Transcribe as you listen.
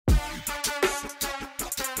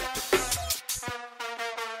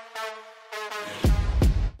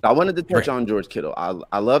I wanted to touch on George Kittle.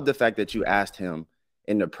 I love the fact that you asked him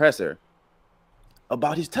in the presser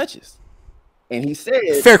about his touches. And he said,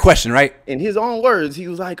 fair question, right? In his own words, he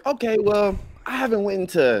was like, okay, well, I haven't went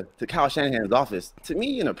into Kyle Shanahan's office. To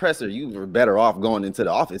me, in a presser, you were better off going into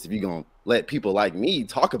the office if you're going to let people like me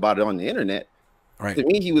talk about it on the internet. Right. To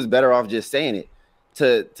me, he was better off just saying it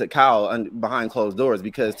to Kyle behind closed doors,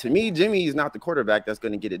 because to me, Jimmy is not the quarterback that's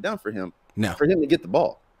going to get it done for him. No. For him to get the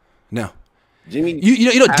ball. No. Jimmy,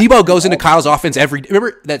 you know, Debo goes into Kyle's offense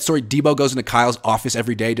remember that story? Debo goes into Kyle's office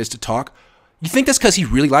every day just to talk. You think that's because he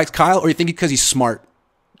really likes Kyle, or you think because he's smart?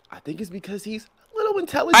 I think it's because he's a little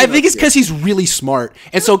intelligent. I think it's because he's really smart.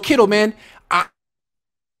 And so, Kittle, man,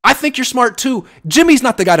 I think you're smart too. Jimmy's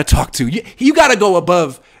not the guy to talk to. You got to go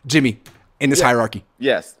above Jimmy in this hierarchy.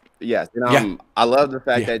 Yes. And I love the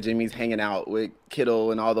fact that Jimmy's hanging out with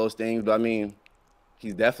Kittle and all those things. But, I mean,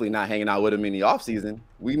 he's definitely not hanging out with him in the offseason.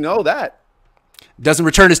 We know that. Doesn't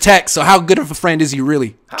return his text. So how good of a friend is he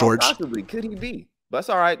really, George? How possibly could he be? But that's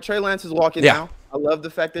all right. Trey Lance is walking now. I love the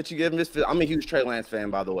fact that you give him this. I'm a huge Trey Lance fan,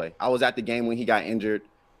 by the way. I was at the game when he got injured.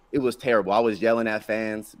 It was terrible. I was yelling at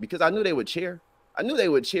fans because I knew they would cheer. I knew they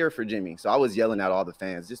would cheer for Jimmy. So I was yelling at all the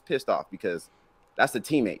fans, just pissed off, because that's a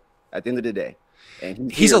teammate at the end of the day.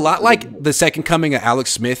 And he's a lot like the second coming of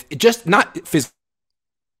Alex Smith, just not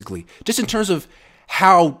physically, just in terms of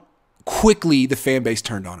how quickly the fan base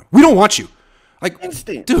turned on him. We don't want you. Like,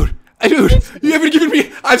 instant. Dude, you haven't given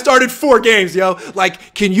me. I've started 4 games, yo.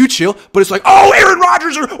 Like, can you chill? But it's like, oh, Aaron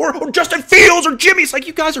Rodgers or Justin Fields or Jimmy. It's like,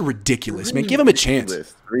 you guys are ridiculous, man. Give him a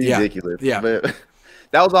chance. Ridiculous. Yeah. But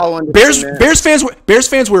that was all I wanted to Bears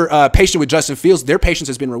fans were patient with Justin Fields. Their patience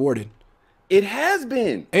has been rewarded. It has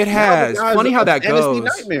been. It has. Funny how that goes.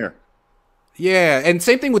 Nightmare. Yeah, and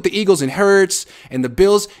same thing with the Eagles and Hurts and the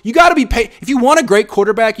Bills. You got to be paid. If you want a great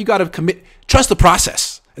quarterback, you got to trust the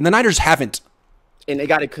process. And the Niners haven't. And they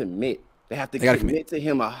got to commit. They have to commit to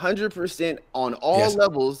him 100% on all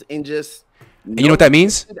levels, and just. And you know what that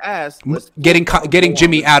means? Getting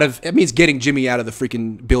Jimmy out of the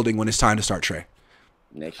freaking building when it's time to start Trey.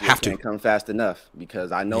 Next year can't come fast enough,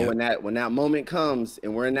 because I know when that moment comes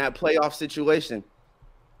and we're in that playoff situation,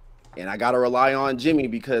 and I got to rely on Jimmy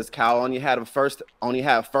because Kyle only had first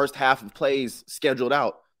half of plays scheduled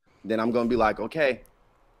out. Then I'm going to be like, okay,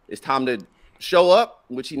 it's time to show up,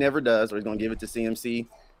 which he never does, or he's going to give it to CMC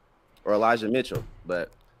or Elijah Mitchell.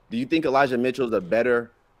 But do you think Elijah Mitchell is a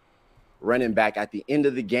better running back at the end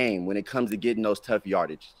of the game when it comes to getting those tough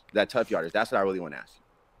yardage? That's what I really want to ask you.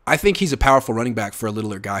 I think he's a powerful running back for a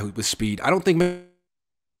littler guy with speed. I don't think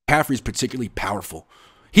McCaffrey's particularly powerful.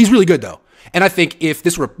 He's really good though, and I think if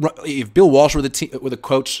Bill Walsh were the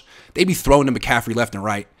coach, they'd be throwing to McCaffrey left and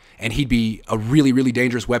right, and he'd be a really, really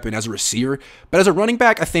dangerous weapon as a receiver. But as a running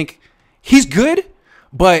back, I think he's good,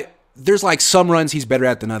 but there's like some runs he's better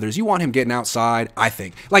at than others. You want him getting outside, I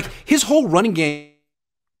think. Like his whole running game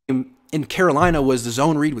in Carolina was the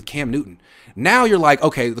zone read with Cam Newton. Now you're like,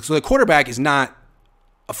 okay, so the quarterback is not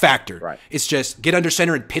a factor. Right. It's just get under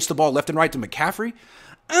center and pitch the ball left and right to McCaffrey.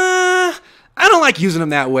 I don't like using him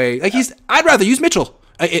that way. Like I'd rather use Mitchell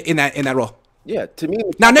in that role. Yeah, to me.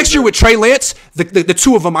 Now next year with Trey Lance, the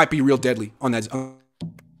two of them might be real deadly on that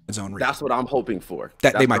zone read. That's what I'm hoping for.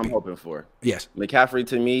 That's what I'm hoping for. Yes. McCaffrey,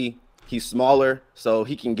 to me, he's smaller, so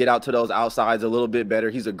he can get out to those outsides a little bit better.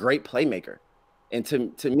 He's a great playmaker. And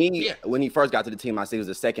to me, when he first got to the team, I said he was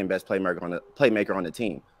the second best playmaker on the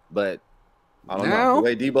team. But I don't know. The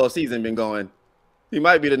way Debo's season been going, he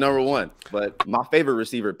might be the number 1. But my favorite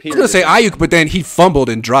receiver, period. I was going to say Ayuk, but then he fumbled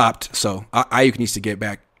and dropped. So Ayuk needs to get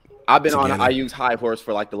back. I've been on Ayuk's high horse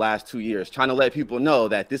for like the last 2 years, trying to let people know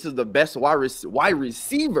that this is the best wide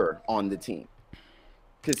receiver on the team.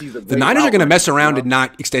 Because the Niners are going to mess around and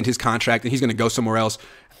not extend his contract, and he's going to go somewhere else.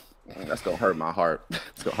 That's going to hurt my heart.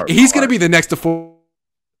 He's going to be the next DeForest.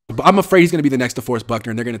 I'm afraid he's going to be the next DeForest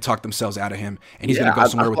Buckner, and they're going to talk themselves out of him, and he's going to go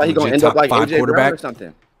somewhere with a legit top 5 quarterback. Or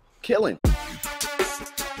something. Killing.